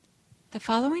The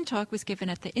following talk was given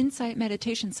at the Insight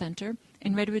Meditation Center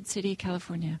in Redwood City,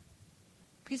 California.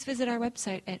 Please visit our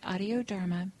website at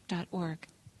audiodharma.org.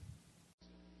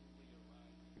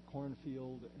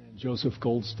 Cornfield and Joseph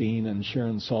Goldstein and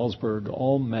Sharon Salzberg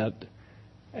all met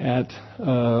at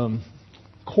a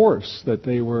course that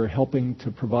they were helping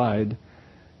to provide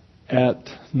at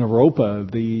Naropa,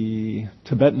 the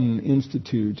Tibetan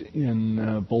Institute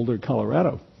in Boulder,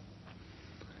 Colorado.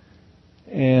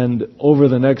 And over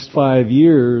the next 5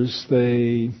 years,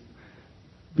 they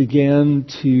began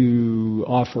to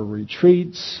offer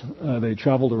retreats. They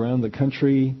traveled around the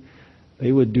country.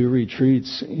 They would do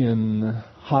retreats in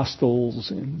hostels,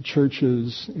 in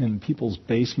churches, in people's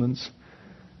basements.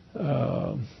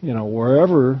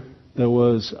 Wherever there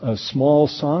was a small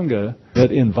sangha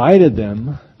that invited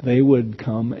them, they would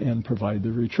come and provide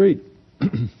the retreat.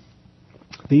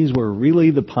 These were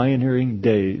really the pioneering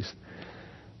days.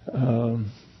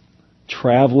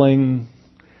 Traveling,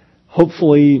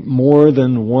 hopefully more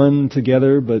than one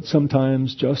together, but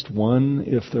sometimes just one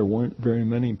if there weren't very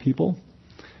many people.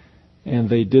 And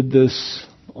they did this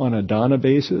on a dana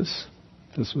basis.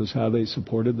 This was how they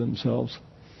supported themselves.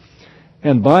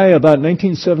 And by about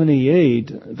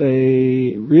 1978,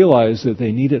 they realized that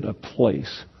they needed a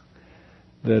place,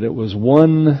 that it was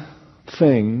one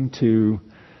thing to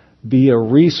be a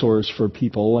resource for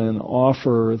people and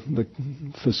offer the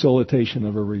facilitation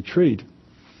of a retreat.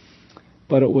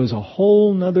 But it was a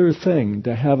whole nother thing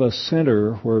to have a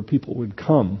center where people would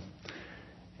come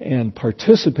and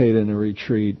participate in a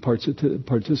retreat,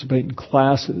 participate in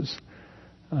classes,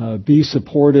 be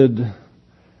supported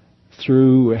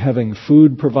through having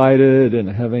food provided and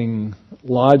having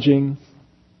lodging.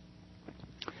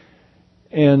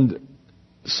 And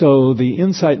so the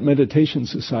Insight Meditation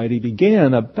Society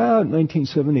began about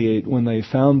 1978 when they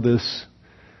found this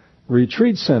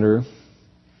retreat center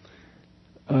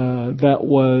that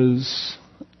was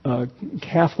a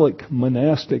Catholic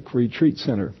monastic retreat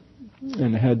center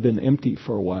and had been empty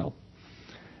for a while.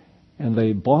 And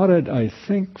they bought it, I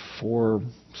think, for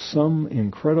some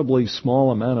incredibly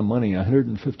small amount of money,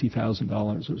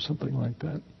 $150,000 or something like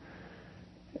that.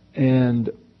 And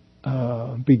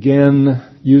began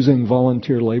using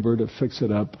volunteer labor to fix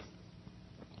it up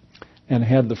and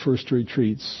had the first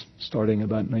retreats starting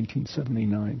about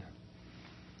 1979.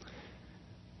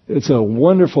 It's a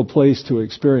wonderful place to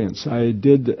experience. I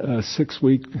did a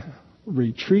 6-week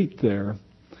retreat there,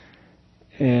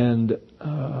 and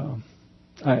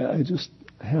I just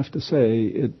have to say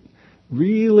it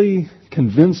really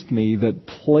convinced me that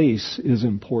place is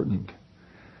important.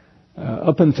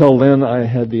 Up until then, I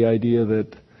had the idea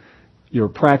that your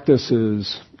practice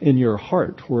is in your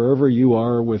heart. Wherever you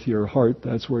are with your heart,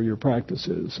 that's where your practice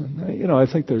is. And, I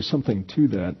think there's something to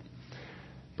that.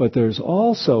 But there's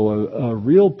also a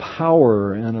real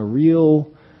power and a real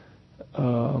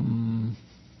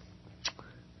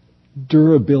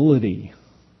durability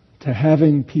to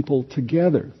having people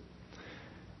together,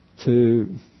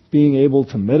 to being able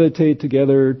to meditate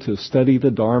together, to study the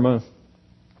Dharma,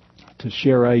 to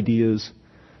share ideas,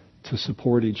 to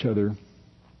support each other.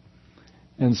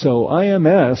 And so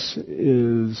IMS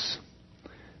is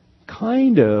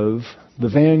kind of the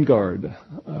vanguard.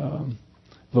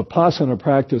 Vipassana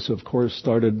practice, of course,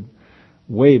 started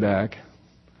way back.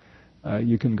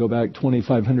 You can go back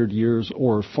 2,500 years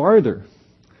or farther,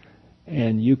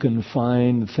 and you can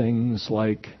find things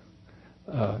like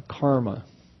karma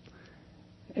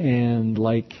and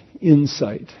like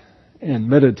insight. And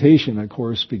meditation, of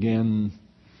course, began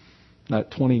not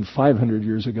 2,500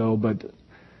 years ago, but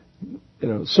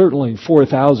certainly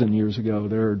 4,000 years ago.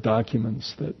 There are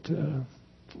documents that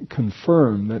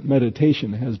confirm that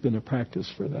meditation has been a practice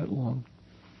for that long.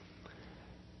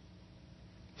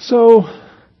 So,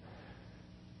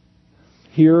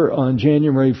 here on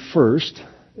January 1st,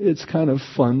 it's kind of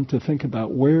fun to think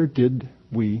about where did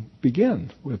we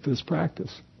begin with this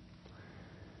practice?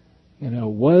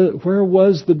 Where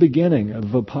was the beginning of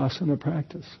Vipassana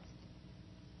practice?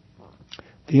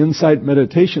 The Insight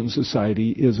Meditation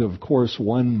Society is, of course,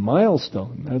 one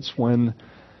milestone. That's when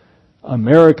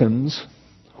Americans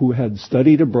who had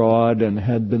studied abroad and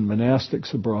had been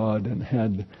monastics abroad and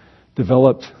had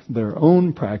developed their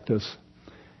own practice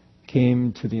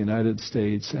came to the United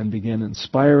States and began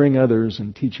inspiring others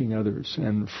and teaching others.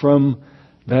 And from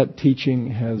that teaching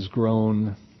has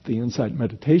grown the Insight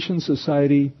Meditation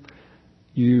Society.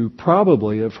 You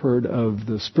probably have heard of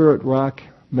the Spirit Rock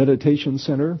Meditation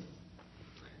Center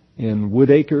in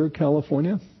Woodacre,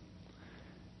 California.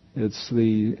 It's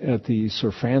at the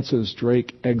Sir Francis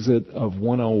Drake exit of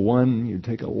 101. You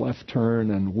take a left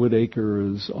turn, and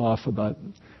Woodacre is off about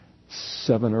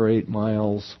 7 or 8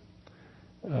 miles.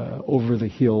 over the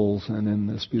hills and in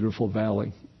this beautiful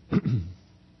valley.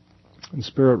 And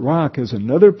Spirit Rock is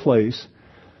another place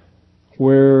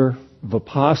where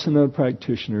Vipassana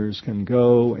practitioners can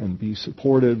go and be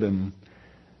supported and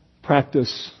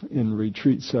practice in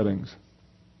retreat settings.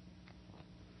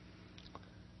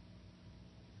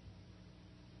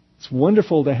 It's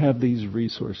wonderful to have these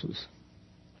resources.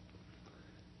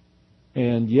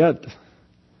 And yet,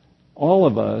 all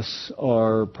of us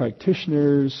are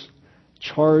practitioners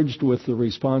charged with the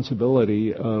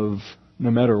responsibility of,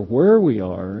 no matter where we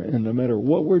are and no matter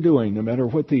what we're doing, no matter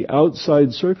what the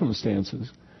outside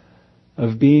circumstances,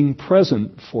 of being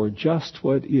present for just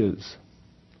what is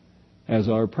as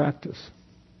our practice.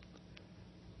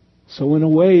 So in a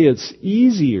way, it's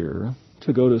easier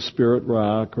to go to Spirit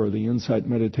Rock or the Insight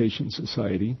Meditation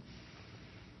Society.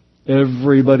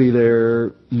 Everybody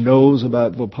there knows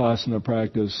about Vipassana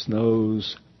practice,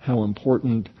 knows how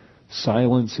important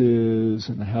silence is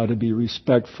and how to be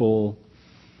respectful,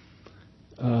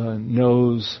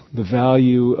 knows the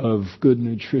value of good,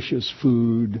 nutritious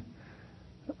food.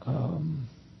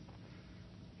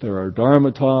 There are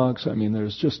Dharma talks. I mean,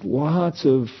 there's just lots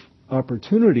of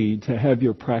opportunity to have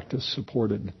your practice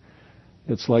supported.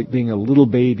 It's like being a little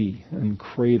baby and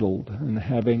cradled and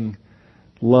having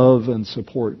love and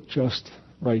support just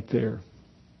right there.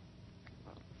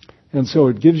 And so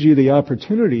it gives you the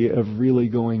opportunity of really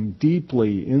going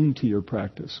deeply into your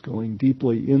practice, going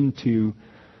deeply into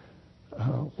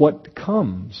what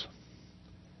comes.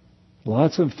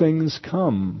 Lots of things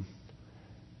come.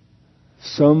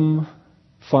 Some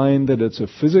find that it's a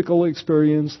physical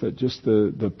experience, that just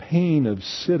the pain of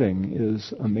sitting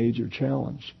is a major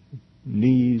challenge.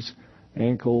 Knees,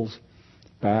 ankles,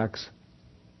 backs.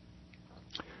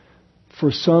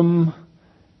 For some,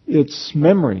 it's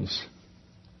memories.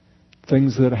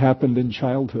 Things that happened in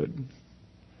childhood.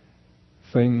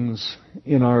 Things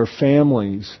in our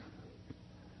families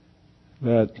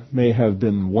that may have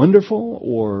been wonderful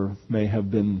or may have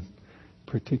been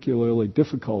particularly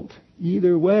difficult.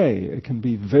 Either way, it can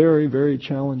be very, very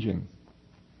challenging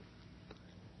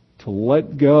to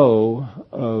let go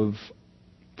of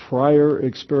prior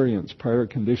experience, prior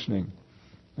conditioning,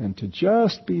 and to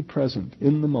just be present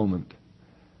in the moment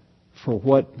for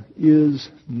what is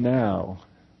now.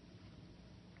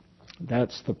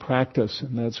 That's the practice,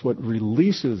 and that's what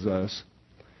releases us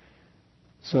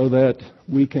so that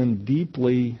we can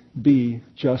deeply be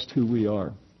just who we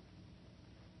are.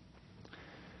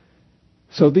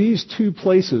 So these two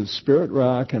places, Spirit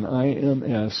Rock and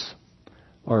IMS,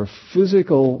 are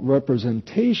physical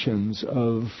representations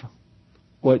of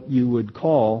what you would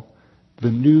call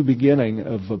the new beginning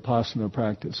of Vipassana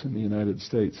practice in the United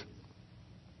States.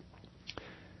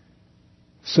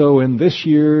 So in this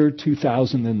year,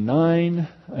 2009,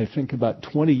 I think about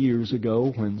 20 years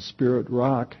ago, when Spirit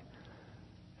Rock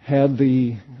had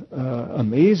the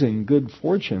amazing good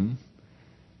fortune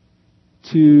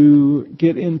to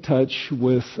get in touch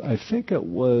with, I think it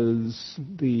was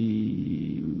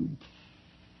the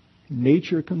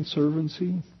Nature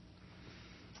Conservancy.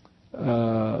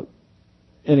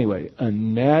 Anyway, a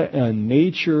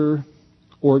nature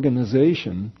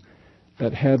organization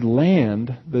that had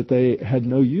land that they had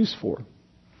no use for.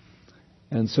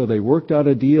 And so they worked out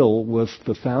a deal with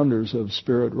the founders of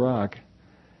Spirit Rock,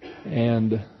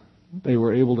 and they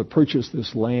were able to purchase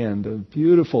this land, a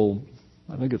beautiful,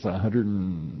 I think it's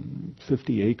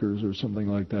 150 acres or something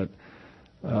like that,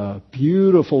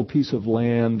 beautiful piece of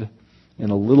land in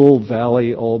a little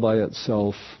valley all by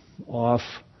itself off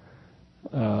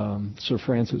Sir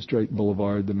Francis Drake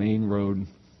Boulevard, the main road,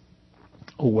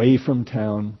 away from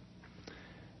town.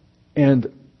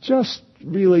 And just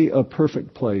really a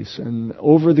perfect place. And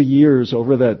over the years,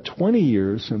 over that 20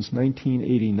 years, since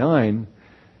 1989,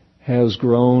 has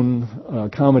grown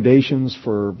accommodations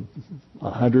for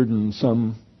 100 and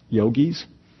some yogis,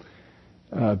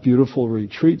 beautiful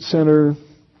retreat center,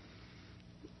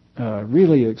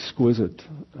 really exquisite,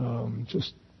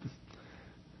 just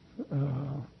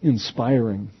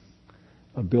inspiring,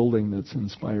 a building that's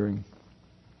inspiring.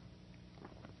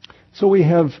 So we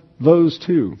have those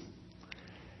two.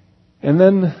 And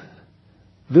then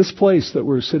this place that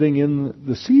we're sitting in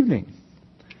this evening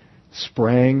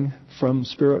sprang from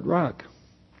Spirit Rock.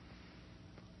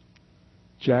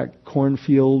 Jack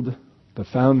Kornfield, the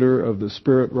founder of the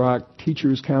Spirit Rock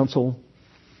Teachers Council,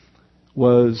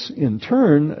 was in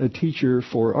turn a teacher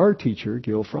for our teacher,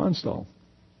 Gil Fronsdal.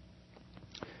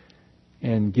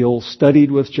 And Gil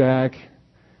studied with Jack,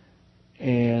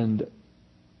 and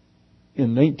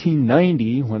in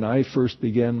 1990, when I first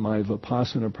began my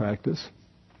Vipassana practice,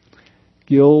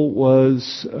 Gil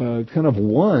was kind of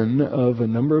one of a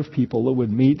number of people that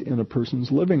would meet in a person's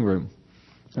living room.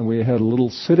 And we had a little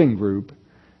sitting group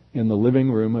in the living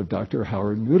room of Dr.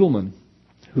 Howard Noodleman,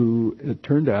 who, it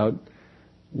turned out,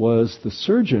 was the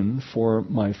surgeon for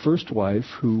my first wife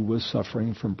who was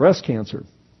suffering from breast cancer.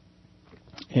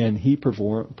 And he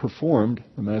performed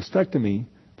the mastectomy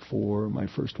for my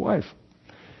first wife.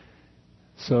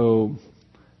 So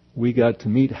we got to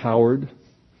meet Howard.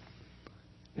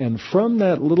 And from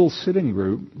that little sitting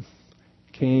group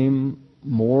came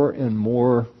more and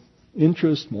more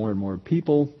interest, more and more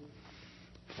people.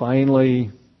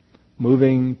 Finally,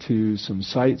 moving to some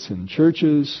sites in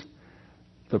churches.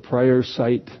 The prior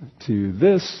site to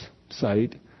this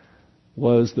site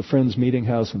was the Friends Meeting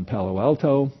House in Palo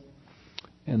Alto.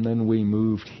 And then we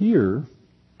moved here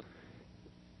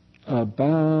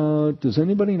about, does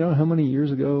anybody know how many years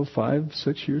ago? 5,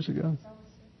 6 years ago?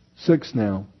 6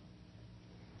 now.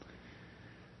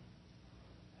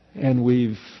 And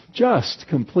we've just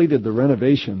completed the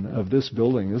renovation of this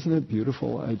building. Isn't it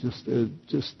beautiful? It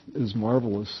just is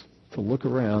marvelous to look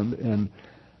around. And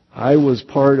I was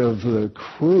part of the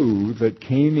crew that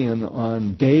came in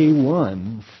on day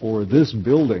one for this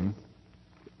building.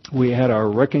 We had our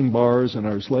wrecking bars and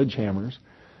our sledgehammers,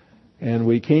 and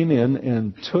we came in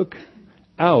and took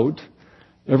out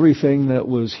everything that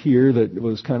was here that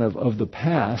was kind of the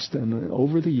past, and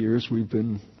over the years we've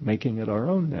been making it our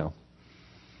own now.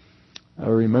 I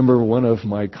remember one of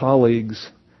my colleagues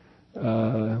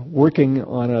working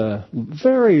on a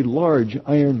very large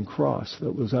iron cross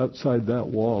that was outside that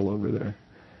wall over there.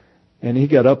 And he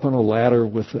got up on a ladder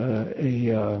with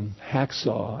a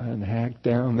hacksaw and hacked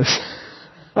down this.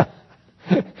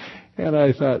 And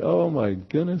I thought, oh my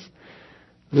goodness,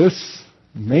 this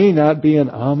may not be an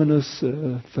ominous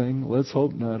thing. Let's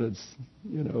hope not. It's,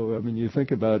 you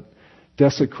think about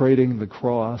desecrating the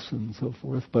cross and so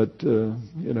forth. But,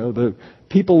 the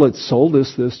people that sold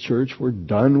us this church were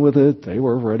done with it. They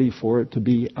were ready for it to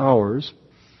be ours.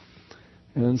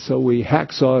 And so we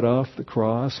hacksawed off the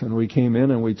cross, and we came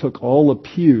in and we took all the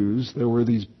pews. There were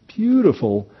these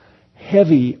beautiful,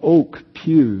 heavy oak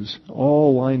pews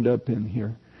all lined up in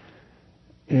here.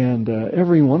 And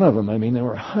every one of them, there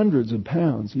were hundreds of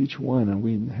pounds each one, and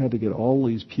we had to get all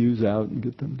these pews out and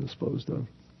get them disposed of.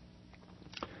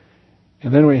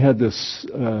 And then we had this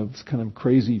kind of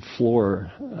crazy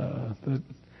floor that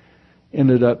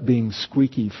ended up being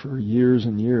squeaky for years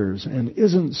and years, and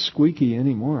isn't squeaky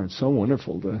anymore. It's so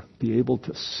wonderful to be able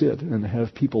to sit and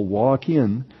have people walk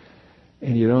in,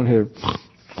 and you don't hear.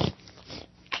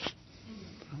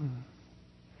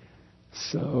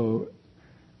 So,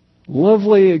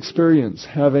 lovely experience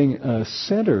having a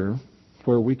center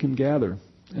where we can gather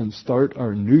and start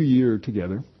our new year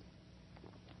together.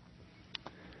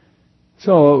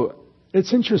 So,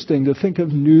 it's interesting to think of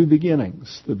new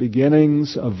beginnings. The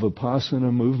beginnings of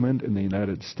Vipassana movement in the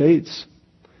United States,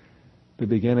 the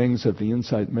beginnings of the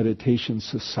Insight Meditation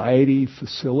Society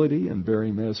facility in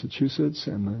Barre, Massachusetts,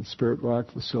 and the Spirit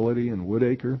Rock facility in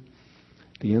Woodacre,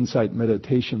 the Insight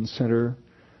Meditation Center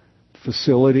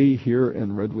facility here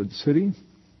in Redwood City.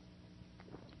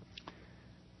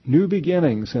 New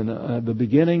beginnings, and the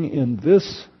beginning in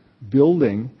this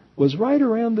building was right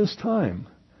around this time.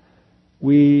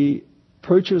 We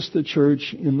purchased the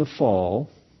church in the fall,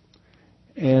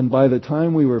 and by the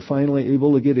time we were finally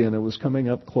able to get in, it was coming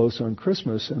up close on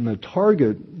Christmas, and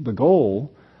the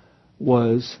goal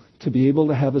was to be able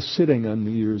to have a sitting on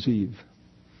New Year's Eve.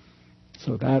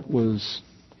 So that was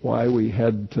why we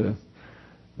had to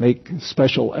make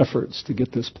special efforts to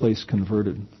get this place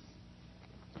converted.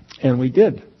 And we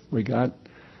did. We got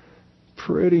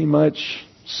pretty much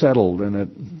settled, and it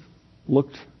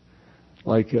looked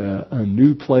like a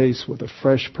new place with a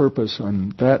fresh purpose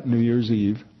on that New Year's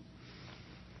Eve.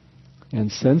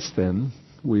 And since then,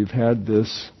 we've had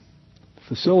this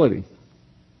facility.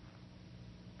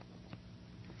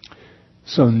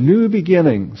 So new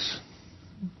beginnings,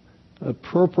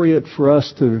 appropriate for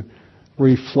us to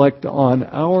reflect on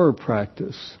our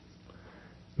practice,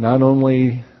 not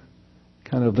only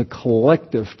kind of the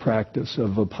collective practice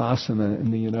of Vipassana in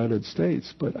the United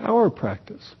States, but our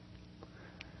practice.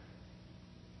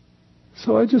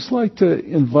 So I'd just like to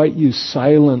invite you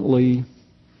silently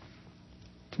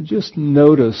to just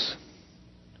notice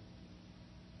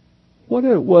what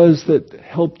it was that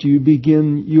helped you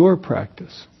begin your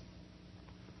practice.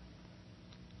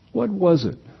 What was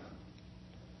it?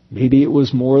 Maybe it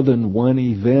was more than one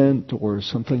event or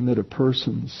something that a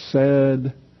person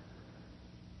said.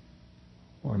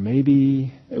 Or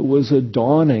maybe it was a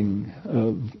dawning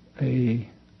of a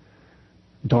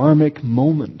dharmic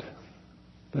moment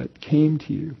that came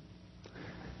to you.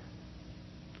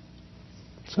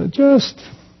 So just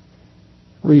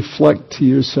reflect to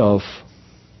yourself.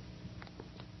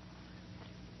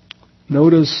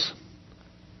 Notice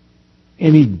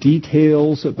any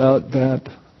details about that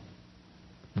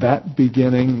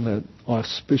beginning, that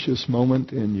auspicious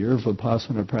moment in your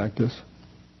Vipassana practice.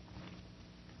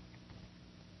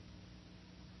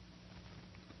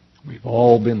 We've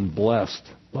all been blessed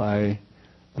by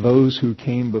those who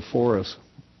came before us.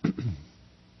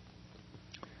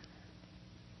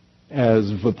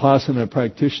 As Vipassana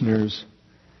practitioners,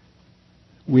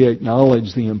 we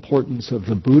acknowledge the importance of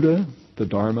the Buddha, the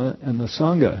Dharma, and the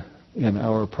Sangha in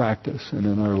our practice and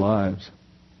in our lives.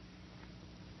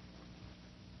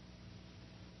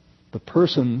 The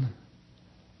person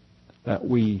that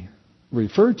we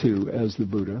refer to as the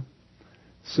Buddha,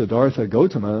 Siddhartha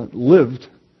Gautama, lived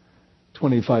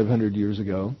 2,500 years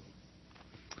ago,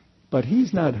 but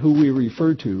he's not who we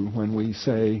refer to when we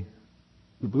say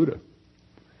the Buddha.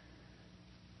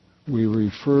 We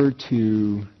refer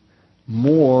to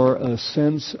more a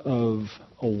sense of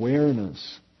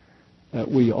awareness that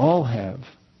we all have,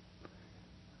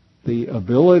 the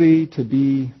ability to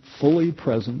be fully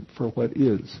present for what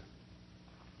is.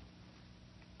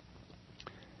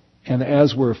 And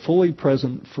as we're fully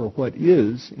present for what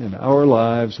is in our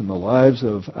lives and the lives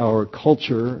of our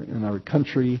culture and our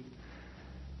country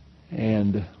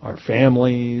and our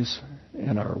families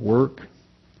and our work,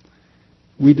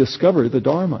 we discover the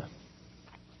Dharma.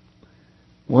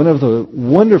 One of the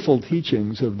wonderful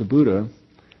teachings of the Buddha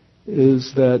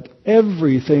is that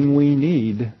everything we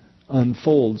need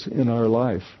unfolds in our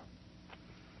life.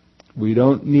 We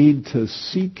don't need to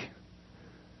seek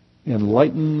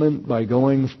enlightenment by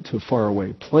going to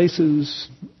faraway places.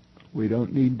 We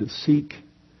don't need to seek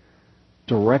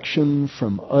direction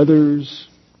from others.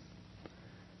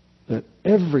 That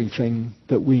everything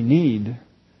that we need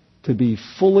to be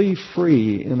fully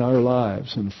free in our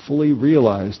lives and fully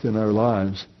realized in our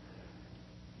lives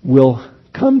will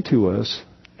come to us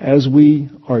as we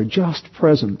are just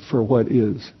present for what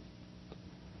is.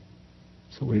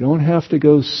 So we don't have to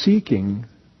go seeking,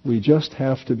 we just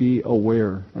have to be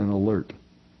aware and alert.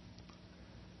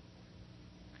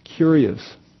 Curious.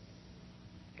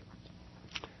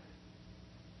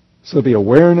 So the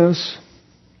awareness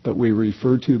that we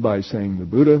refer to by saying the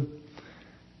Buddha,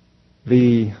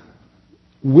 the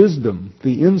wisdom,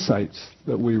 the insights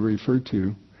that we refer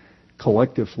to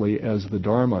collectively as the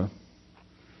Dharma,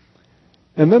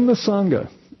 and then the Sangha,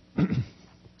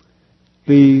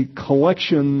 the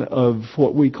collection of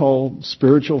what we call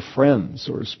spiritual friends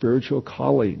or spiritual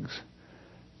colleagues,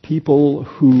 people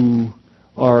who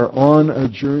are on a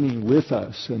journey with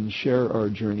us and share our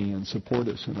journey and support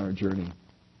us in our journey.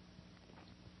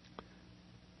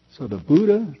 So the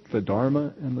Buddha, the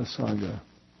Dharma, and the Sangha,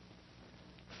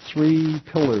 three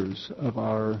pillars of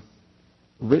our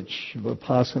rich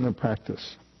Vipassana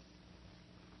practice.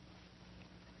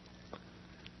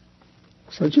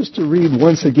 So just to read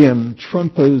once again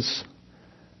Trungpa's,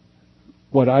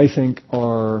 what I think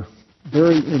are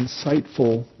very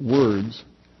insightful words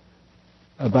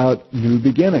about new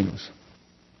beginnings.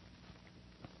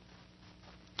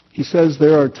 He says,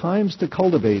 there are times to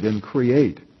cultivate and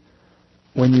create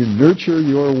when you nurture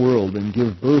your world and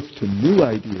give birth to new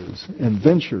ideas and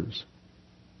ventures.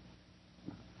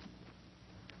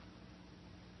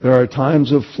 There are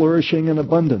times of flourishing and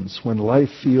abundance when life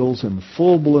feels in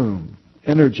full bloom,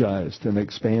 energized and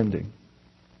expanding.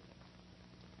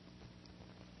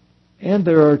 And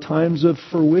there are times of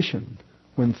fruition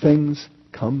when things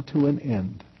come to an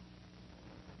end.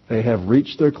 They have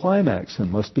reached their climax and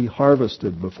must be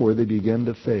harvested before they begin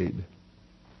to fade.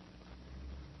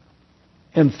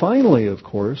 And finally, of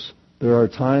course, there are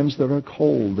times that are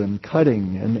cold and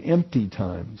cutting and empty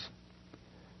times,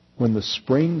 when the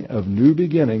spring of new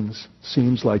beginnings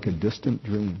seems like a distant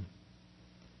dream.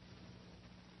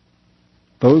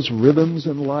 Those rhythms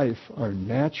in life are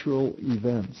natural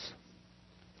events.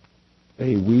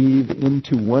 They weave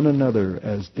into one another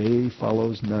as day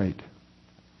follows night,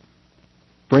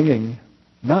 bringing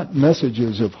not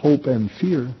messages of hope and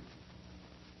fear,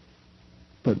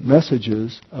 but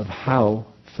messages of how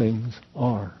things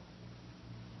are.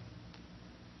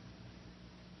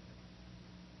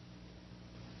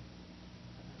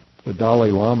 The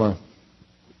Dalai Lama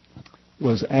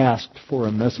was asked for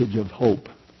a message of hope,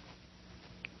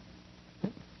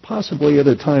 possibly at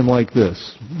a time like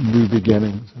this, new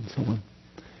beginnings and so on.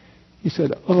 He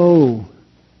said, "Oh,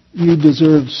 you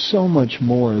deserve so much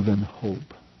more than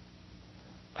hope.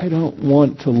 I don't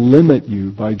want to limit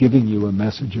you by giving you a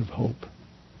message of hope."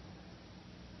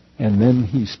 And then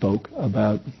he spoke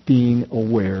about being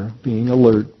aware, being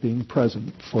alert, being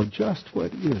present for just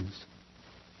what is.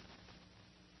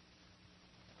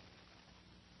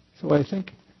 So I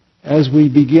think as we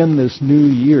begin this new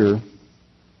year,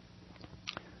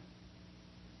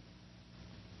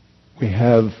 we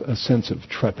have a sense of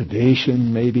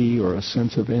trepidation maybe, or a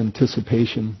sense of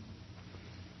anticipation.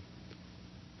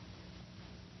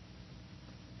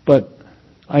 But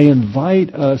I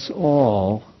invite us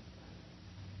all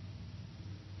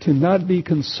to not be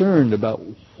concerned about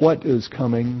what is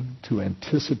coming, to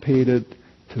anticipate it,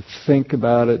 to think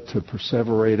about it, to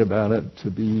perseverate about it, to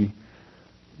be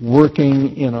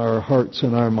working in our hearts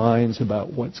and our minds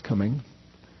about what's coming,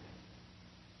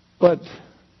 but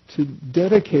to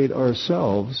dedicate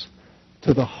ourselves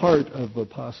to the heart of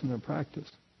Vipassana practice.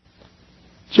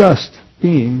 Just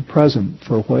being present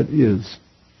for what is.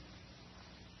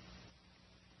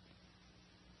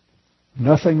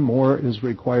 Nothing more is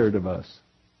required of us.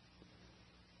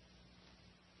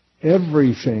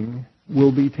 Everything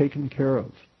will be taken care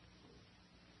of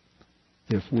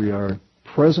if we are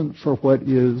present for what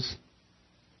is.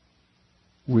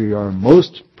 We are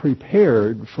most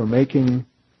prepared for making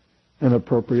an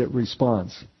appropriate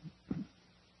response.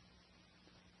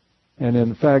 And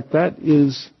in fact, that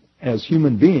is, as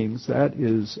human beings, that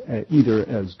is either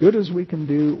as good as we can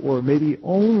do or maybe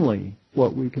only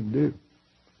what we can do,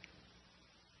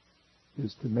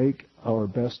 is to make our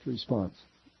best response.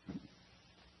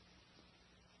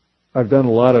 I've done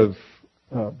a lot of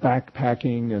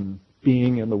backpacking and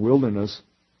being in the wilderness.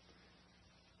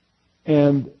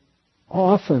 And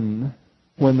often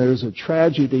when there's a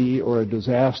tragedy or a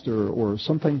disaster or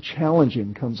something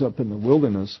challenging comes up in the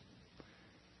wilderness,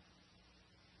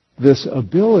 this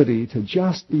ability to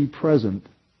just be present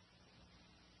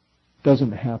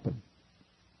doesn't happen.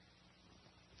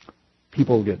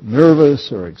 People get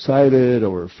nervous or excited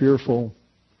or fearful.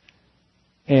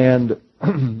 And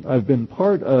I've been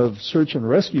part of search and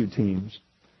rescue teams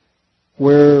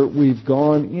where we've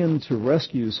gone in to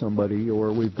rescue somebody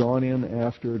or we've gone in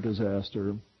after a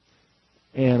disaster.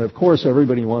 And of course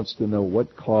everybody wants to know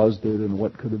what caused it and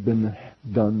what could have been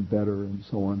done better and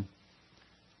so on.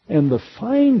 And the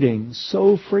finding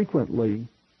so frequently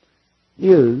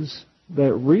is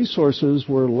that resources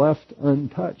were left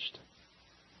untouched.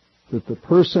 That the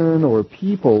person or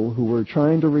people who were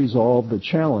trying to resolve the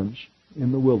challenge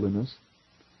in the wilderness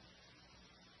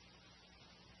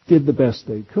did the best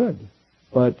they could.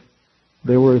 But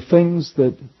there were things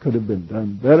that could have been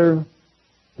done better.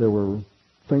 There were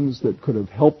things that could have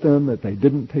helped them that they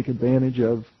didn't take advantage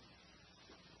of.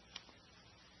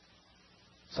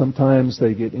 Sometimes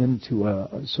they get into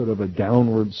a sort of a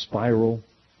downward spiral.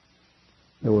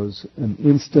 There was an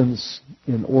instance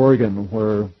in Oregon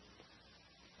where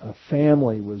a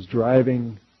family was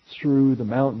driving through the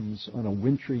mountains on a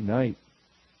wintry night,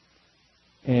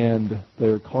 and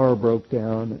their car broke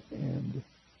down, and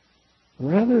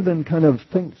rather than kind of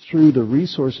think through the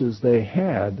resources they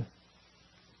had,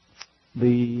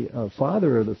 the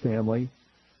father of the family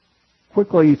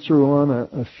quickly threw on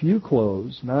a few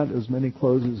clothes, not as many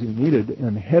clothes as he needed,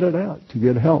 and headed out to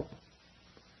get help,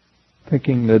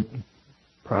 thinking that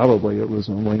probably it was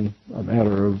only a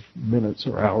matter of minutes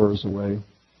or hours away.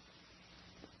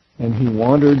 And he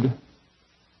wandered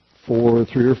for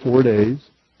 3 or 4 days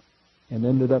and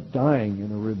ended up dying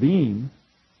in a ravine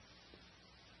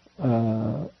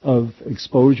of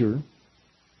exposure.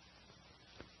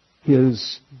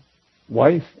 His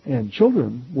wife and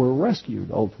children were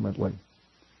rescued ultimately.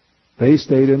 They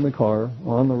stayed in the car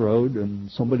on the road,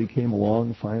 and somebody came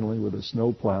along finally with a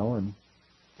snowplow and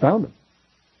found him.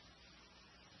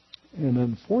 And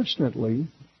unfortunately,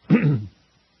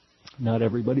 not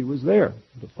everybody was there.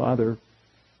 The father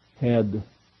had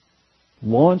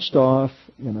launched off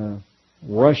in a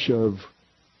rush of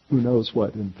who knows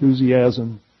what,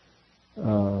 enthusiasm,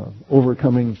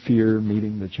 overcoming fear,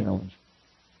 meeting the challenge.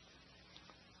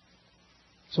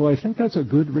 So I think that's a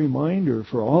good reminder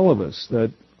for all of us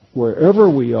that wherever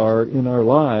we are in our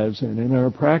lives and in our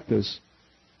practice,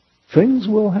 things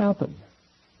will happen.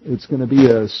 It's going to be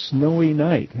a snowy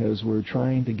night as we're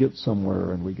trying to get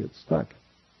somewhere and we get stuck.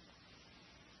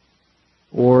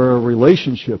 Or a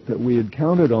relationship that we had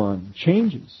counted on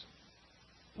changes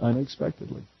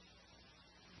unexpectedly.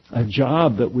 A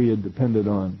job that we had depended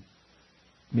on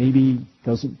maybe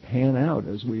doesn't pan out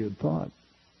as we had thought.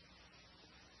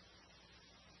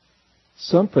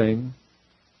 Something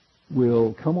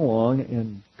will come along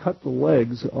and cut the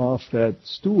legs off that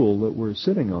stool that we're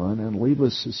sitting on and leave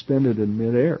us suspended in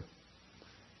midair.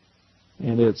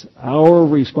 And it's our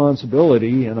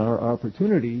responsibility and our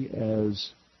opportunity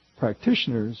as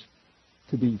practitioners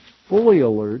to be fully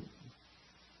alert,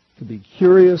 to be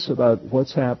curious about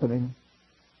what's happening,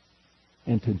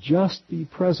 and to just be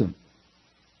present.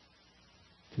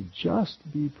 To just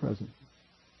be present.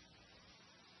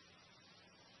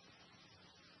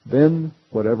 Then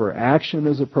whatever action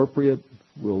is appropriate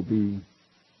will be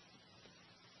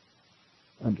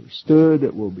understood,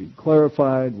 it will be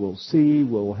clarified, we'll see,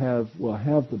 we'll have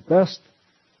the best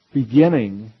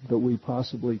beginning that we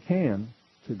possibly can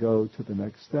to go to the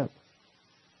next step.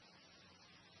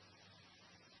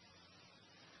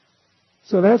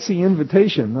 So that's the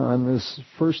invitation on this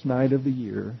first night of the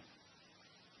year,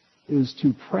 is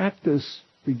to practice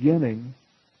beginning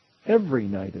every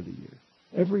night of the year,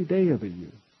 every day of the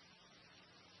year.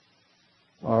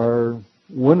 Our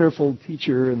wonderful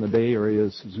teacher in the Bay Area,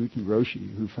 Suzuki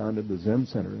Roshi, who founded the Zen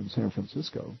Center in San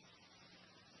Francisco,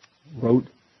 wrote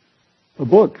a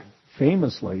book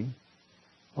famously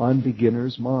on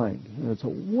beginner's mind. And it's a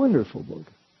wonderful book.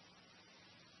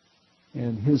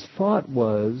 And his thought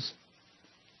was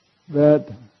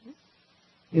that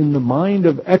in the mind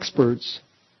of experts,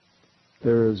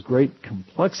 there is great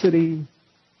complexity,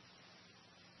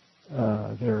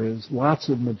 there is lots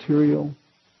of material,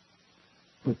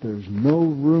 but there's no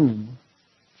room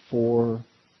for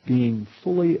being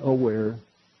fully aware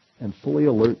and fully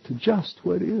alert to just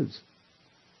what is.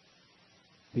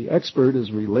 The expert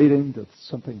is relating to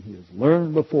something he has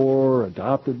learned before,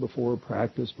 adopted before,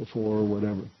 practiced before,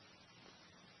 whatever,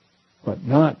 but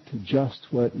not to just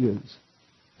what is.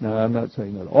 Now, I'm not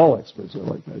saying that all experts are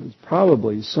like that. There's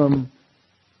probably some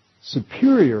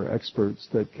superior experts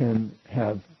that can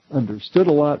have understood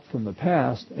a lot from the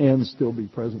past and still be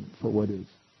present for what is.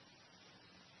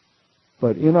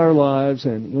 But in our lives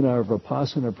and in our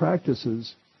Vipassana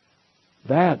practices,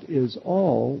 that is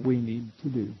all we need to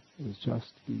do, is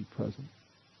just be present.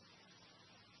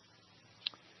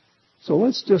 So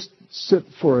let's just sit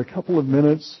for a couple of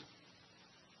minutes,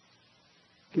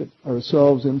 get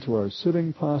ourselves into our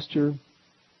sitting posture.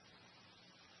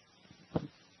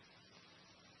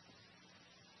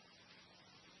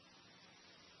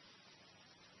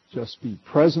 Just be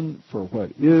present for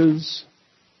what is.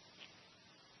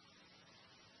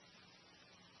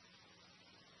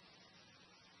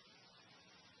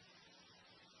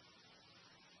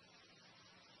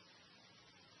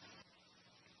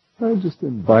 I just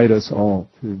invite us all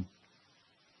to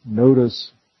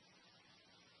notice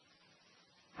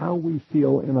how we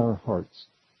feel in our hearts.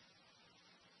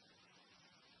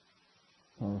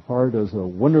 Our heart is a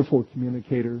wonderful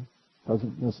communicator,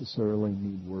 doesn't necessarily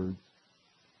need words,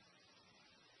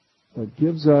 but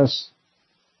gives us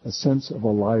a sense of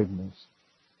aliveness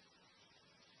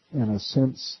and a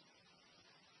sense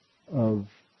of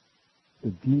the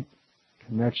deep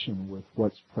connection with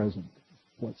what's present,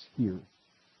 what's here.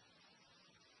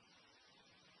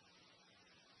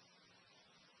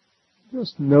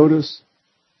 Just notice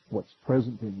what's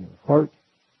present in your heart.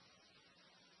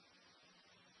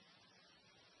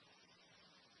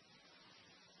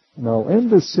 And I'll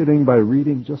end this sitting by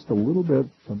reading just a little bit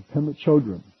from Pema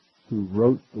Chodron, who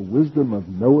wrote The Wisdom of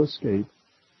No Escape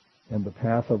and The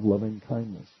Path of Loving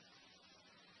Kindness.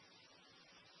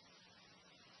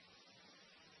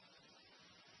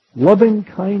 Loving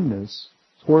kindness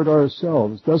toward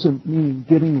ourselves doesn't mean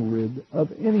getting rid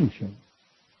of anything.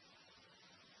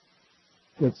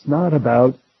 It's not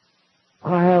about,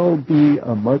 I'll be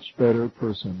a much better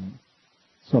person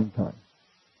sometime.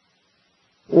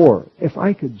 Or, if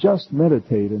I could just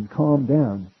meditate and calm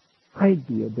down, I'd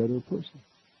be a better person.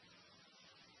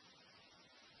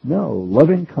 No,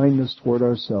 loving kindness toward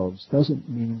ourselves doesn't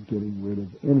mean getting rid of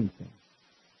anything.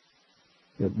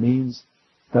 It means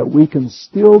that we can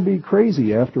still be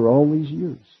crazy after all these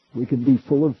years. We can be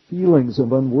full of feelings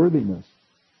of unworthiness.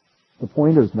 The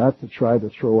point is not to try to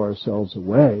throw ourselves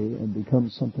away and become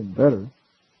something better.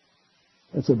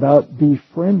 It's about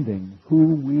befriending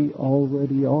who we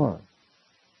already are.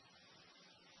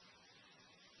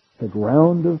 The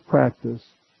ground of practice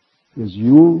is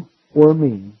you or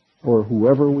me or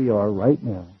whoever we are right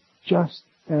now, just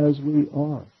as we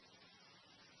are.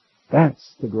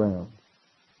 That's the ground.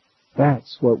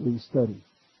 That's what we study.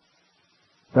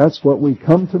 That's what we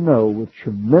come to know with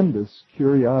tremendous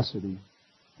curiosity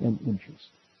and interest.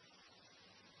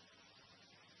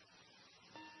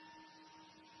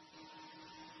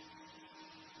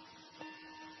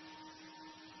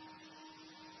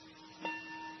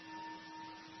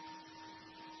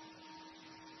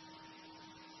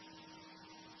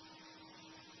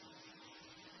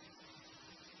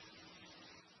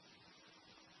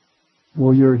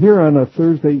 Well, you're here on a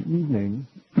Thursday evening.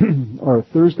 Our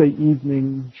Thursday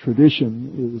evening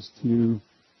tradition is to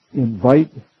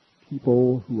invite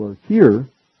people who are here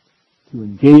to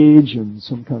engage in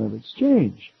some kind of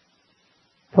exchange.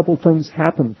 A couple things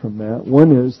happen from that.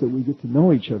 One is that we get to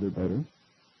know each other better,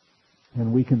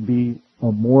 and we can be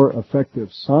a more effective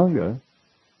Sangha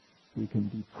We can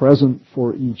be present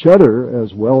for each other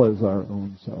as well as our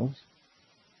own selves.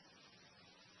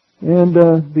 And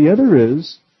the other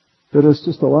is that it's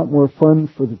just a lot more fun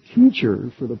for the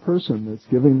teacher, for the person that's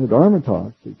giving the Dharma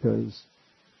talk, because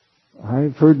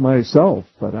I've heard myself,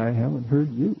 but I haven't heard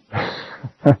you.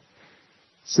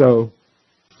 So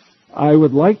I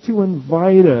would like to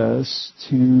invite us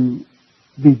to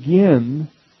begin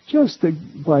just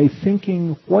by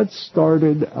thinking what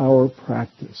started our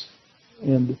practice.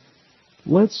 And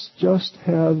let's just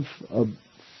have a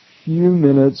few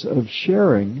minutes of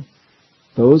sharing,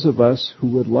 those of us who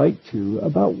would like to,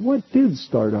 about what did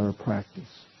start our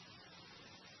practice.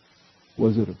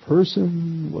 Was it a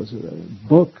person? Was it a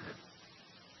book?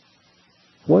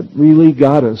 What really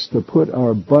got us to put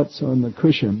our butts on the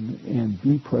cushion and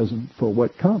be present for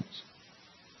what comes?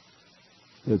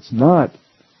 It's not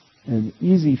an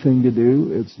easy thing to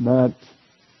do. It's not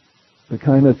the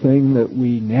kind of thing that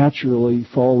we naturally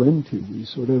fall into. We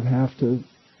sort of have to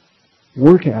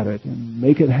work at it and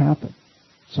make it happen.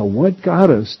 So what got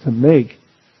us to make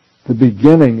the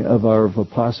beginning of our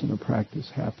Vipassana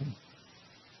practice happen?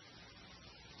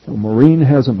 So Maureen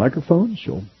has a microphone.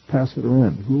 She'll pass it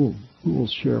around. Who will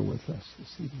share with us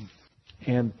this evening?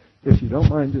 And if you don't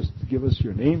mind, just give us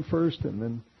your name first and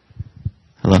then...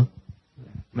 Hello.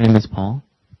 My name is Paul,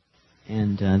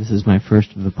 and this is my first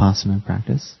Vipassana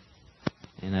practice.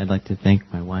 And I'd like to thank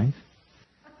my wife.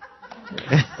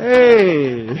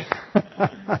 Hey!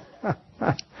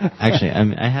 Actually,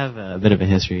 I have a bit of a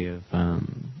history of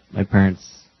my parents.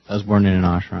 I was born in an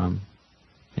ashram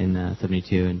in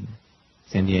 72 in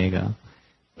San Diego.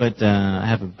 But I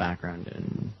have a background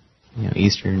in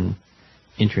Eastern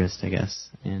interest, I guess.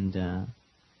 And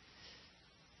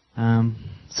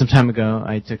some time ago,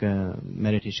 I took a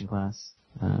meditation class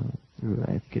through,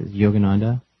 I think it was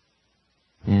Yogananda.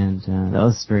 And that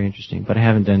was very interesting. But I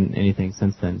haven't done anything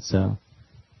since then, so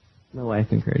my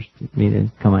wife encouraged me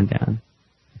to come on down.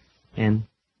 And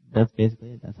that's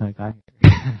basically it. That's how I got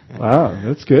here. Wow,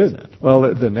 that's good. So,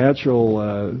 well, the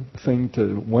natural thing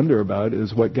to wonder about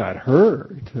is what got her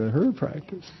to her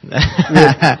practice.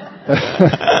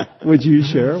 Would you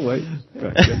share?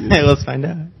 Let's find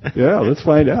out. Yeah, let's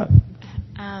find out.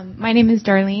 My name is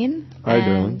Darlene. Hi,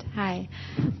 Darlene. Hi.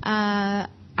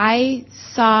 I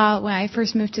saw, when I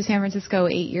first moved to San Francisco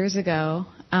 8 years ago,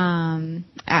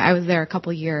 I was there a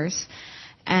couple years,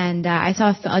 and I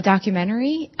saw a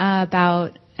documentary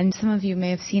about, and some of you may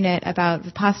have seen it, about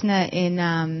Vipassana in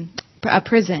a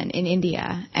prison in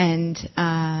India, and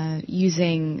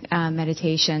using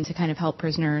meditation to kind of help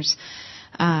prisoners,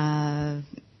 find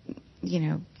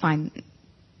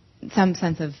some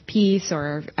sense of peace,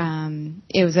 or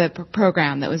it was a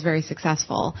program that was very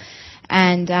successful.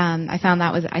 And I saw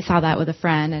that with a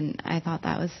friend, and I thought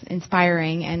that was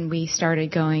inspiring. And we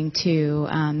started going to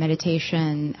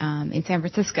meditation in San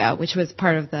Francisco, which was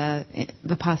part of the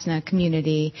Vipassana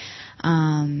community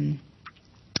at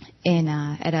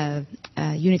a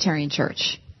Unitarian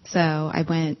church. So I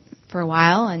went for a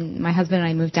while, and my husband and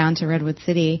I moved down to Redwood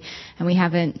City, and we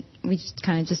kind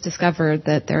of just discovered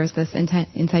that there was this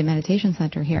Insight Meditation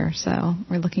Center here. So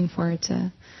we're looking forward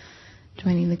to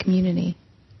joining the community.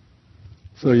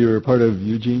 So you were part of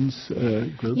Eugene's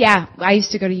group? Yeah, I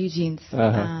used to go to Eugene's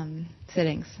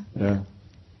sittings. Yeah,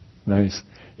 nice.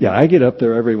 Yeah, I get up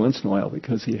there every once in a while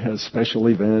because he has special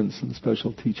events and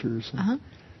special teachers.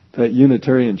 That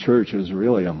Unitarian Church is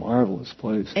really a marvelous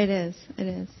place. It is.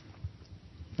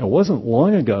 It wasn't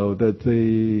long ago that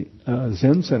the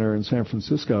Zen Center in San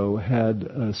Francisco had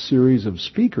a series of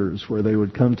speakers where they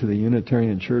would come to the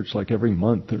Unitarian Church like every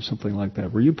month or something like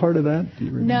that. Were you part of that? Do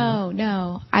you remember?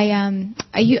 No.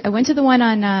 I went to the one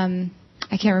on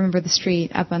I can't remember the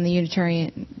street up on the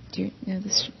Unitarian. Do you know the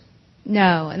street?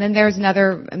 No, and then there was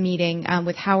another meeting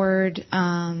with Howard.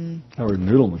 Howard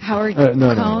Noodleman. Howard Cohn.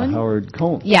 No, Howard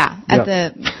Cohn. Yeah,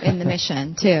 in the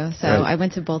Mission too. So right. I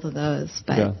went to both of those,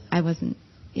 but I wasn't.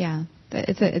 Yeah,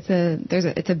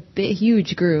 it's a big,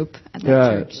 huge group at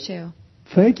that church too.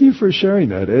 Thank you for sharing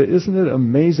that. Isn't it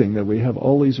amazing that we have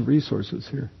all these resources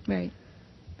here? Right.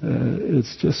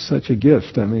 It's just such a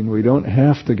gift. I mean, we don't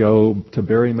have to go to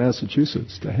Barre,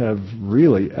 Massachusetts to have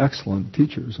really excellent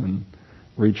teachers and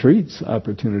retreats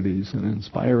opportunities and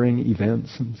inspiring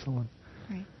events and so on.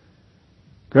 Right.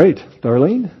 Great.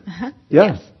 Darlene? Yeah,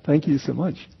 yes. Thank you so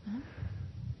much.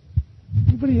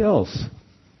 Anybody else?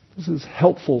 This is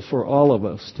helpful for all of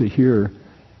us to hear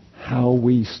how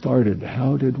we started.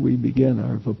 How did we begin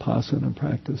our Vipassana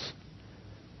practice?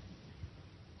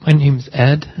 My name's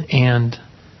Ed, and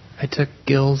I took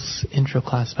Gil's intro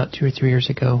class about 2 or 3 years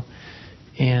ago.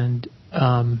 And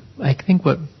I think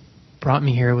what brought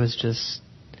me here was just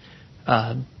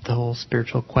the whole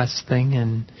spiritual quest thing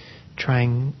and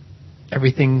trying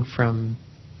everything from,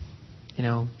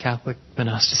 Catholic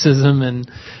monasticism and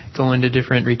going to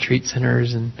different retreat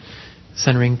centers and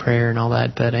centering prayer and all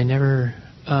that, but I never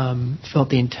felt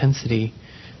the intensity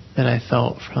that I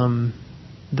felt from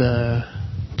the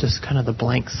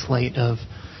blank slate of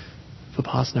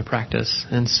Vipassana practice.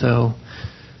 And so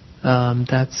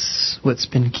that's what's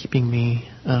been keeping me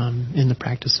in the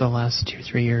practice for the last 2 or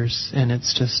 3 years, and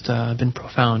it's just been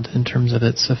profound in terms of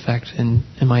its effect, in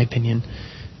my opinion.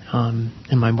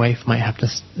 And my wife might have to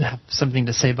have something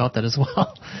to say about that as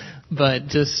well. But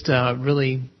just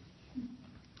really,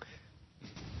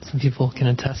 some people can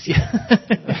attest. Yeah.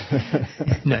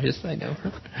 No, I know.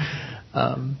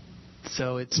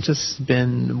 So it's just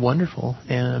been wonderful,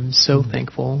 and I'm so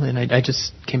thankful. And I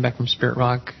just came back from Spirit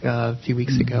Rock a few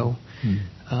weeks ago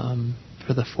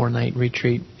for the 4-night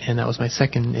retreat, and that was my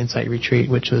second Insight retreat,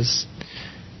 which was,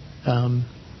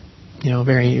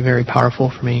 very, very powerful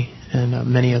for me and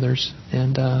many others.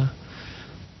 And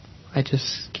I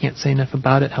just can't say enough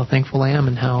about it, how thankful I am,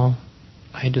 and how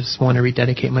I just want to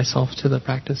rededicate myself to the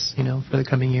practice, for the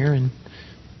coming year and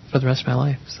for the rest of my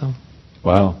life. So.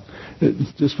 Wow.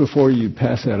 Just before you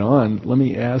pass that on, let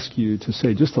me ask you to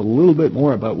say just a little bit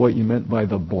more about what you meant by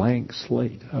the blank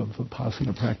slate of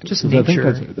Vipassana practice. Just nature.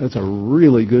 I think that's a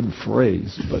really good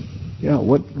phrase. But yeah,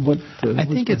 what? I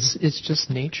think it's just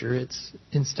nature. It's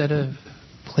instead of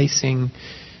placing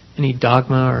any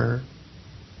dogma or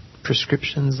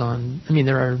prescriptions on. I mean,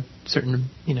 there are certain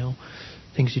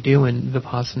things you do in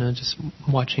Vipassana, just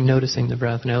watching, noticing the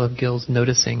breath. And I love Gil's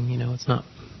noticing. It's not.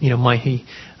 I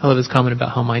love his comment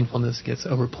about how mindfulness gets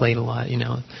overplayed a lot.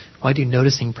 I do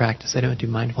noticing practice. I don't do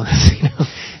mindfulness.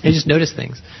 I just notice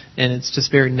things, and it's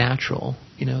just very natural.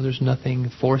 There's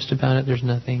nothing forced about it. There's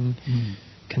nothing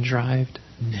contrived,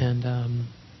 and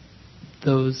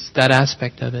that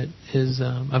aspect of it is.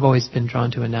 I've always been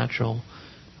drawn to a natural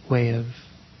way of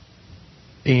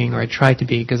being, or I try to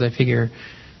be, because I figure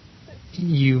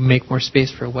you make more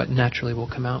space for what naturally will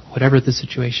come out, whatever the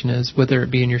situation is, whether it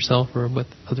be in yourself or with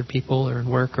other people or in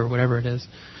work or whatever it is.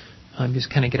 Just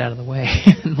kind of get out of the way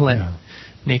and let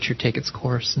nature take its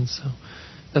course. And so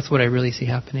that's what I really see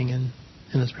happening in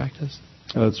this practice.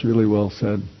 Oh, that's really well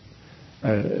said.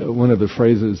 One of the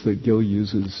phrases that Gil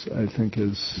uses, I think,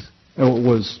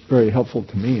 was very helpful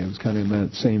to me. It was kind of in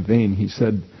that same vein. He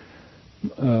said,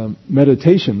 Vipassana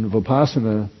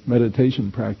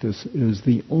meditation practice is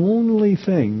the only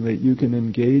thing that you can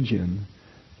engage in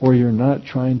where you're not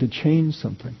trying to change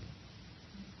something.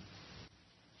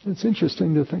 It's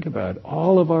interesting to think about.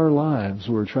 All of our lives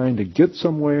we're trying to get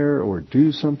somewhere or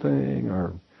do something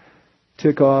or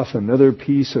tick off another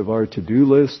piece of our to-do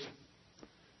list,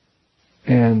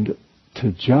 and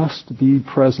to just be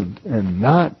present and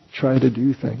not try to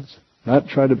do things, not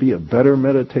try to be a better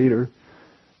meditator,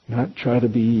 not try to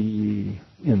be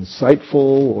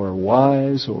insightful or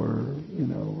wise or,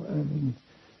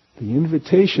 the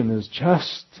invitation is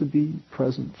just to be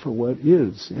present for what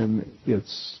is in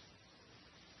its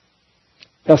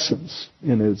essence,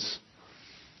 in its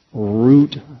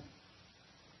root,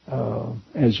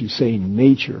 as you say,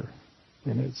 nature,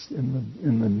 in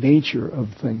the nature of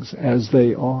things as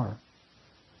they are.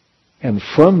 And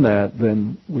from that,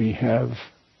 then we have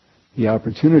the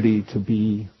opportunity to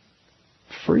be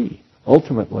free,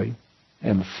 ultimately,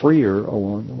 and freer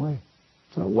along the way.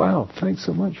 So, wow, thanks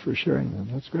so much for sharing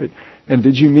that. That's great. And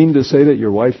did you mean to say that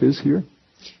your wife is here?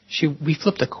 We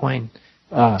flipped a coin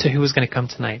to who was going to come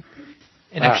tonight.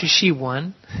 And actually she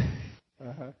won.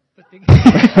 Uh-huh.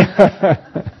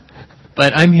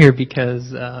 But I'm here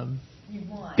because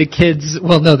the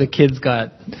kids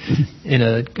got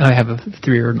I have a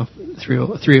 3-year-old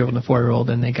and a 4-year-old,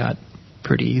 and they got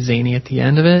pretty zany at the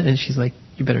end of it, and she's like,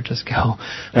 you better just go.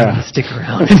 I'm going to stick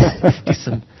around and do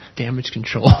some damage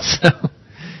control. So.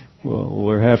 Well,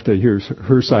 we'll have to hear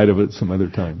her side of it some other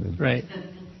time then. Right.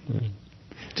 Yeah.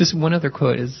 Just one other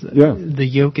quote is, the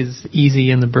yoke is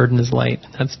easy and the burden is light.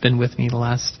 That's been with me the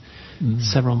last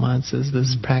several months. Is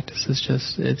this practice is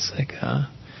just, it's like,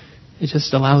 it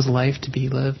just allows life to be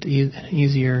lived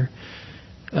easier,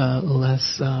 a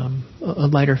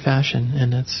lighter fashion,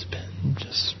 and it's been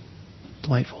just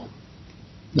delightful.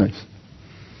 Nice.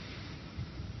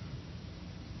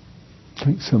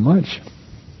 Thanks so much.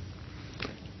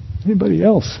 Anybody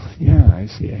else? Yeah, I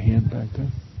see a hand back there.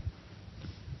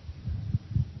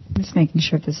 I'm just making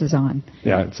sure this is on.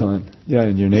 Yeah, it's on. Yeah,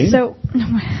 and your name? So,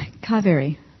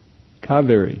 Kaveri.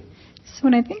 Kaveri. So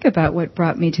when I think about what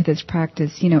brought me to this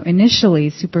practice,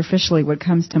 initially, superficially, what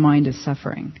comes to mind is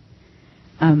suffering.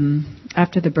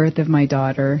 After the birth of my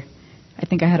daughter, I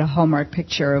think I had a Hallmark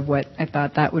picture of what I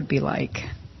thought that would be like.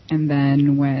 And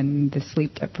then when the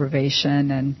sleep deprivation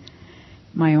and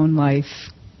my own life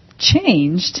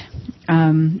changed,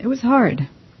 it was hard.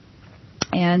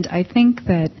 And I think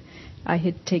that I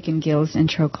had taken Gil's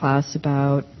intro class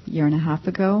about a year and a half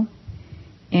ago,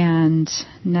 and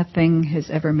nothing has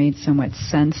ever made so much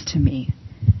sense to me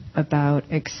about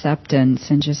acceptance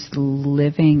and just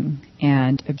living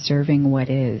and observing what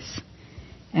is.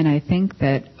 And I think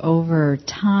that over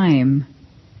time,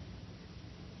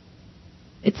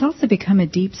 it's also become a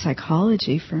deep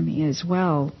psychology for me as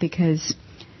well, because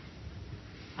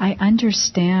I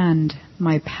understand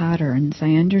my patterns.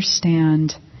 I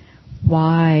understand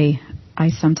why I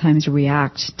sometimes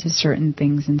react to certain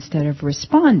things instead of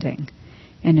responding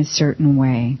in a certain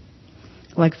way.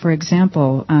 Like, for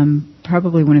example,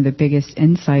 probably one of the biggest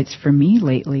insights for me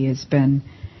lately has been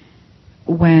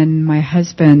when my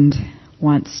husband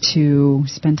wants to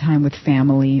spend time with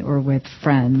family or with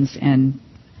friends and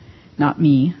not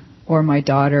me, or my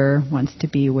daughter wants to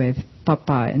be with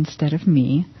Papa instead of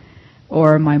me,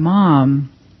 or my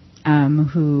mom,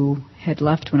 who had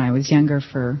left when I was younger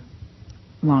for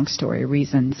long story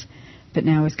reasons, but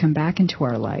now has come back into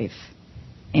our life.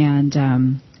 And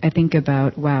I think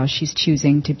about, wow, she's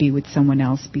choosing to be with someone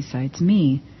else besides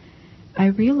me. I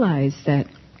realize that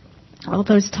all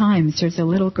those times there's a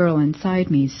little girl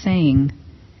inside me saying,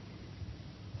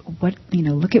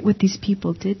 look at what these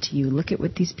people did to you. Look at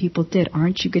what these people did.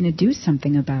 Aren't you going to do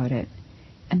something about it?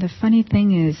 And the funny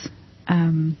thing is,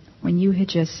 when you had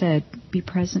just said, be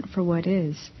present for what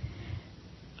is,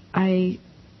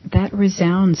 that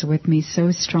resounds with me so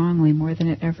strongly more than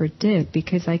it ever did,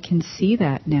 because I can see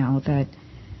that now, that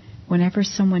whenever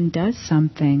someone does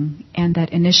something and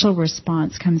that initial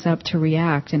response comes up to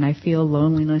react and I feel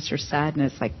loneliness or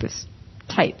sadness, like this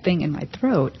tight thing in my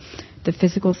throat, the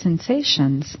physical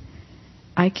sensations,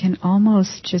 I can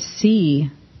almost just see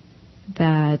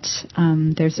that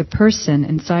there's a person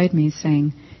inside me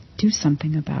saying, do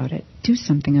something about it,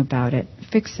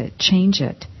 fix it, change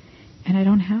it. And I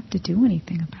don't have to do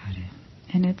anything about it.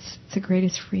 And it's the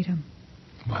greatest freedom.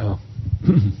 Wow.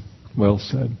 Well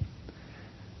said.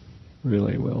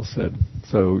 Really well said.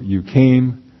 So you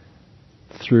came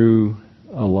through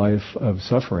a life of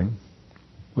suffering,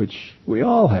 which we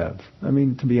all have. I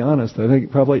mean, to be honest, I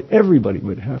think probably everybody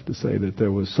would have to say that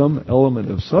there was some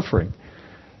element of suffering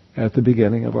at the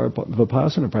beginning of our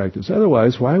Vipassana practice.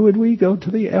 Otherwise, why would we go to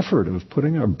the effort of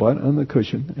putting our butt on the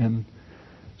cushion and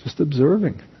just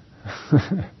observing?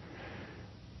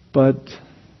 But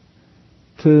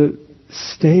to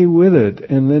stay with it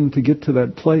and then to get to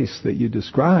that place that you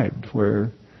described where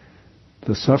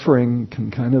the suffering can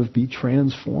kind of be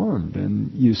transformed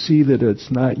and you see that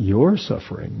it's not your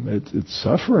suffering. It's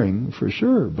suffering for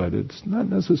sure, but it's not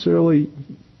necessarily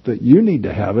that you need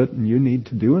to have it and you need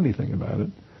to do anything about it.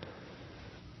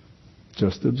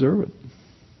 Just observe it.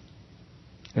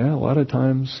 Yeah, a lot of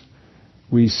times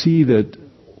we see that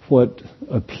what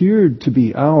appeared to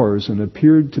be ours and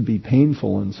appeared to be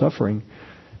painful and suffering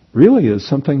really is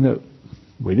something that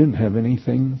we didn't have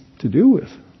anything to do with.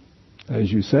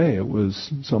 As you say, it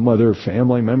was some other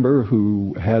family member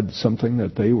who had something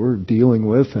that they were dealing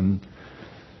with and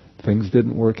things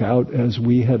didn't work out as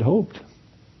we had hoped.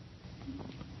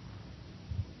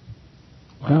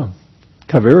 Wow.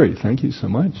 Kaveri, thank you so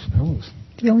much. That was...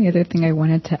 The only other thing I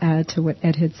wanted to add to what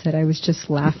Ed had said, I was just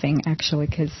laughing actually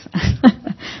because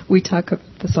we talk about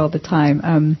this all the time.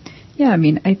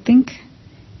 I think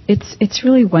it's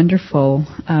really wonderful.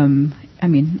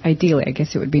 Ideally, I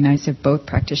guess it would be nice if both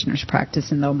practitioners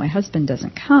practice, and though my husband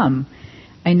doesn't come,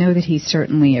 I know that he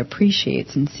certainly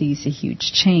appreciates and sees a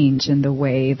huge change in the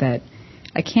way that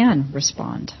I can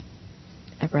respond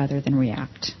rather than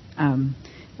react. I'd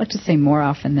like to say more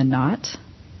often than not,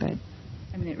 but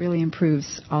it really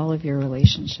improves all of your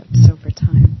relationships over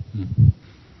time. Mm-hmm.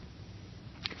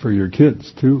 For your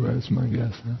kids, too, as my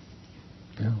guess. Huh?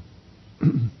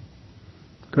 Yeah.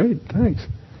 Great, thanks.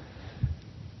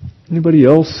 Anybody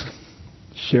else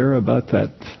share about that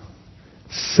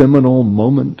seminal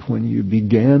moment when you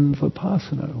began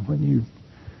Vipassana, when you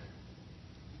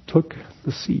took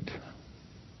the seat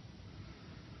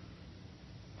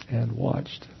and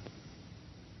watched?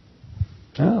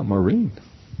 Maureen.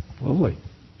 Lovely.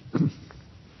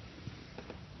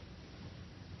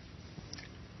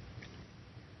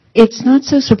 It's not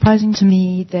so surprising to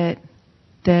me that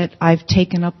I've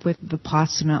taken up with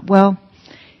Vipassana. Well,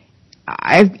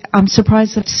 I'm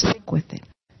surprised I've stuck with it.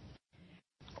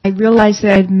 I realized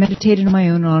that I'd meditated on my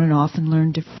own and off and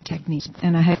learned different techniques.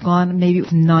 And I had gone, maybe it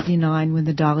was 99 when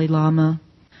the Dalai Lama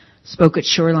spoke at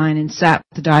Shoreline and sat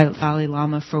with the Dalai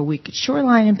Lama for a week at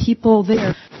Shoreline, and people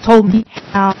there told me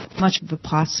how much of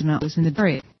Vipassana was in the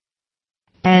area.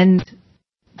 And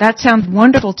that sounds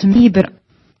wonderful to me, but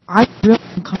I'm really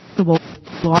uncomfortable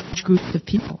with large groups of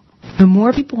people. The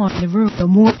more people are in the room, the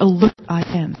more alert I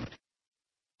am.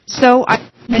 So I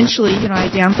eventually, I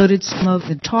downloaded some of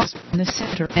the talks in the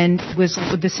center, and it was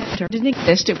with the center. It didn't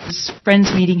exist. It was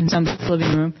friends meeting in some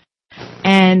living room.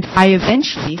 And I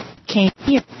eventually came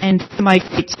here, and to my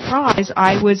great surprise,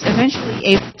 I was eventually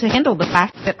able to handle the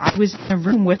fact that I was in a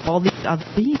room with all these other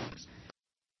beings.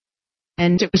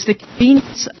 And it was the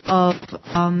convenience of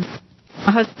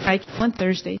my husband and I came on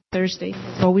Thursday. Thursday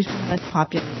has always been less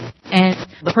popular. And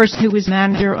the person who was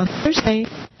manager on Thursday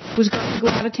was going to go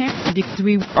out of town because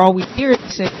we were always here to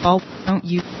say, well, why don't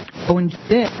you go and do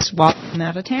this while I'm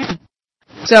out of town?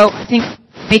 So I think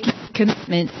making a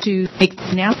commitment to make the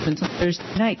announcements on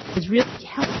Thursday night has really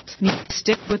helped me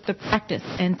stick with the practice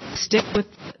and stick with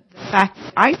the fact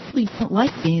that I really don't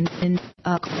like being in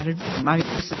a crowded room. I mean,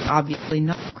 this is obviously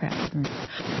not a crowded room.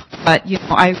 But,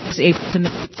 I was able to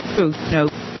make it through,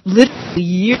 literally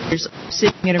years of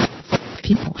sitting in a room full of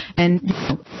people and,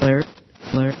 blur,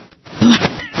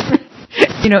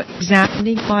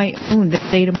 examining my own, the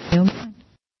state of my own mind.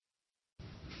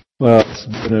 Well, it's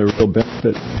been a real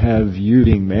benefit to have you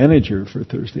being manager for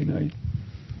Thursday night.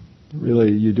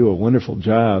 Really, you do a wonderful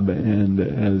job, and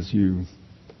as you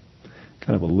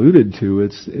kind of alluded to,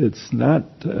 it's not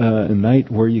a night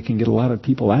where you can get a lot of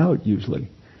people out usually.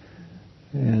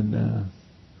 And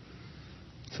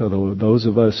so those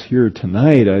of us here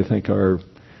tonight, I think,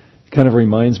 kind of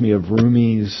reminds me of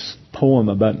Rumi's poem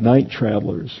about night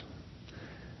travelers.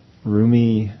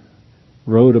 Rumi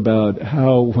wrote about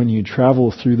how when you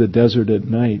travel through the desert at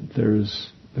night,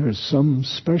 there's some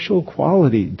special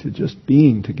quality to just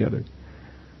being together.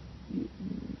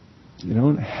 You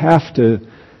don't have to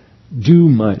do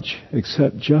much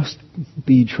except just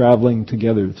be traveling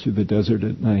together through the desert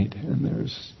at night, and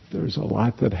there's a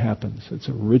lot that happens. It's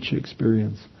a rich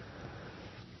experience.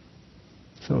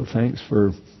 So thanks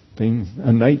for being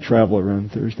a night traveler on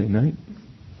Thursday night.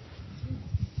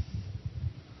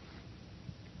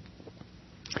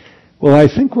 Well, I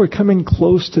think we're coming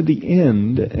close to the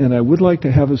end, and I would like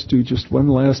to have us do just one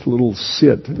last little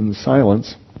sit in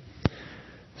silence.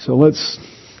 So let's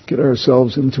get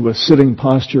ourselves into a sitting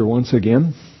posture once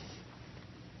again.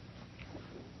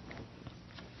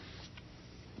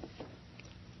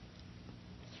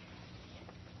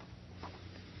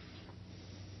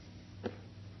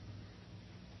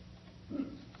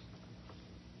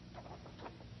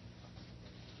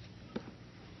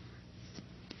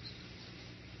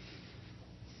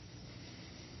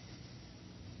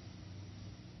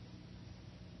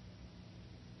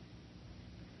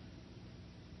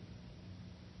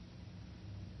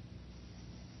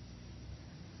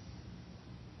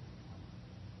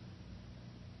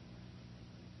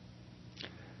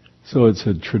 So it's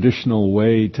a traditional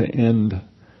way to end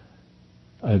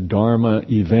a Dharma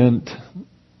event,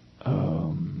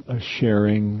 a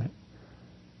sharing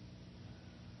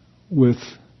with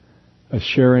a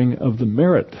sharing of the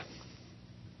merit.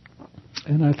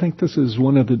 And I think this is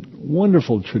one of the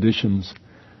wonderful traditions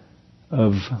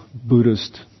of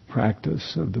Buddhist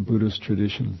practice, of the Buddhist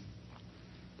tradition.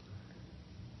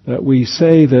 That we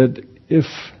say that if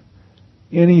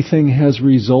anything has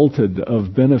resulted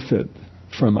of benefit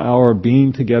from our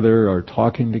being together or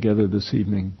talking together this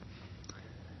evening,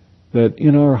 that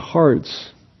in our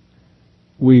hearts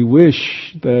we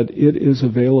wish that it is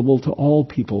available to all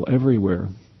people everywhere.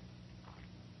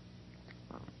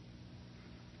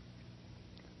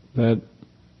 That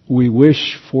we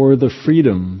wish for the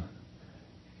freedom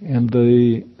and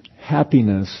the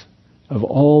happiness of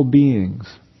all beings.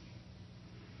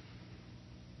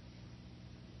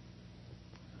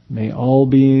 May all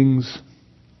beings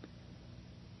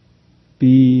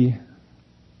be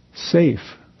safe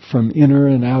from inner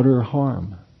and outer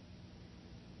harm.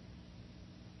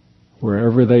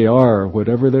 Wherever they are,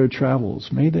 whatever their travels,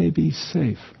 may they be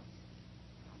safe.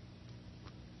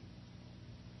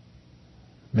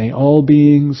 May all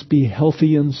beings be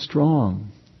healthy and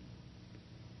strong.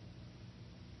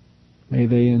 May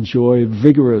they enjoy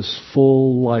vigorous,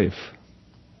 full life.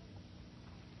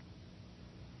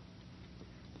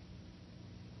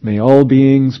 May all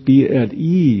beings be at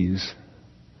ease,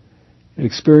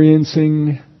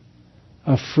 experiencing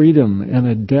a freedom and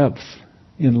a depth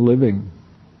in living.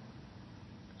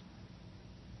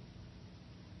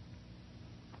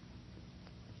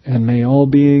 And may all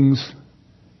beings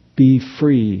be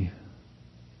free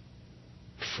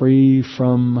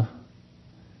from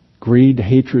greed,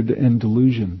 hatred, and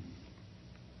delusion.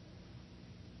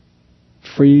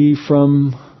 free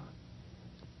from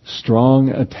strong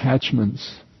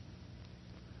attachments,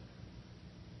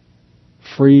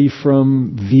 free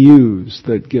from views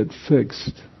that get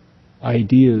fixed,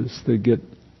 ideas that get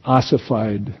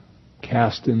ossified,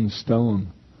 cast in stone.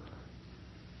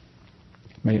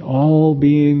 May all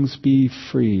beings be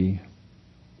free,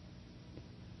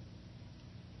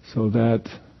 so that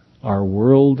our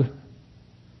world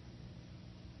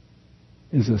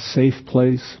is a safe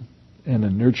place and a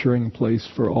nurturing place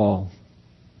for all.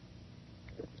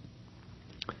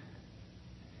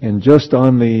 And just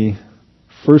on the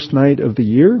first night of the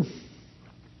year,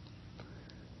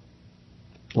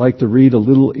 I'd like to read a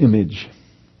little image.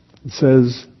 It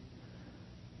says,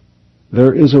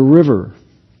 "There is a river.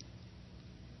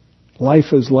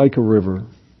 Life is like a river.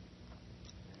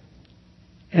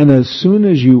 And as soon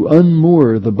as you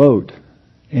unmoor the boat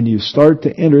and you start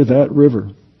to enter that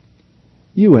river,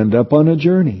 you end up on a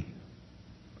journey."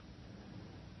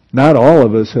 Not all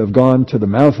of us have gone to the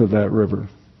mouth of that river,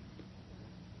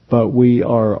 but we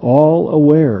are all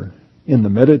aware in the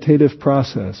meditative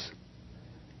process,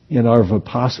 in our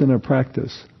Vipassana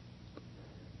practice,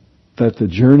 that the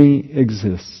journey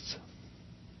exists.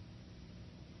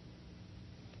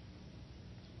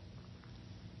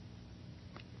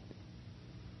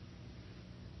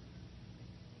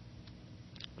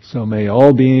 So may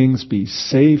all beings be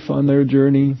safe on their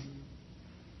journey.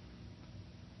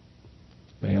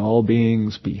 May all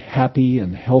beings be happy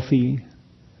and healthy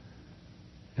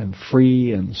and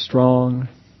free and strong.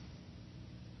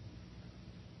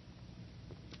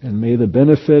 And may the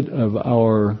benefit of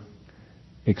our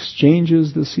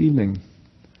exchanges this evening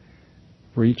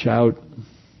reach out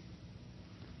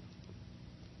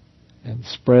and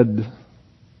spread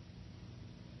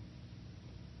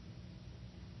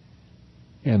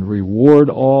and reward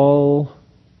all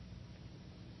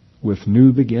with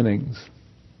new beginnings.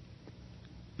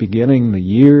 Beginning the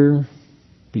year,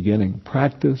 beginning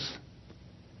practice,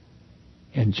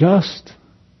 and just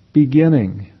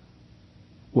beginning,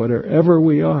 whatever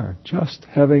we are, just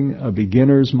having a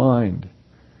beginner's mind,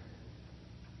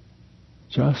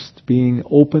 just being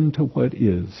open to what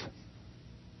is.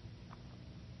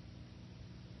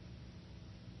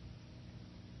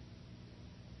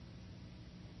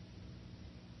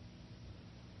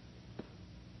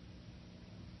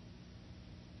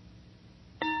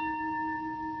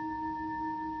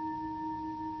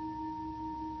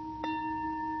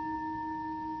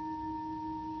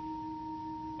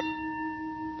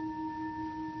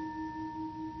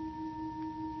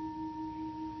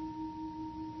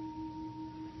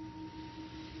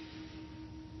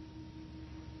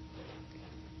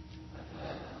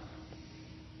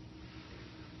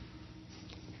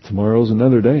 Tomorrow's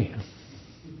another day.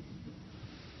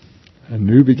 A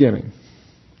new beginning.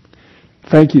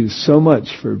 Thank you so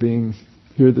much for being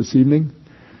here this evening.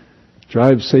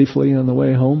 Drive safely on the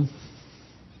way home.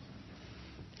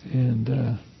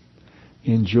 And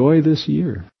enjoy this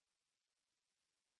year.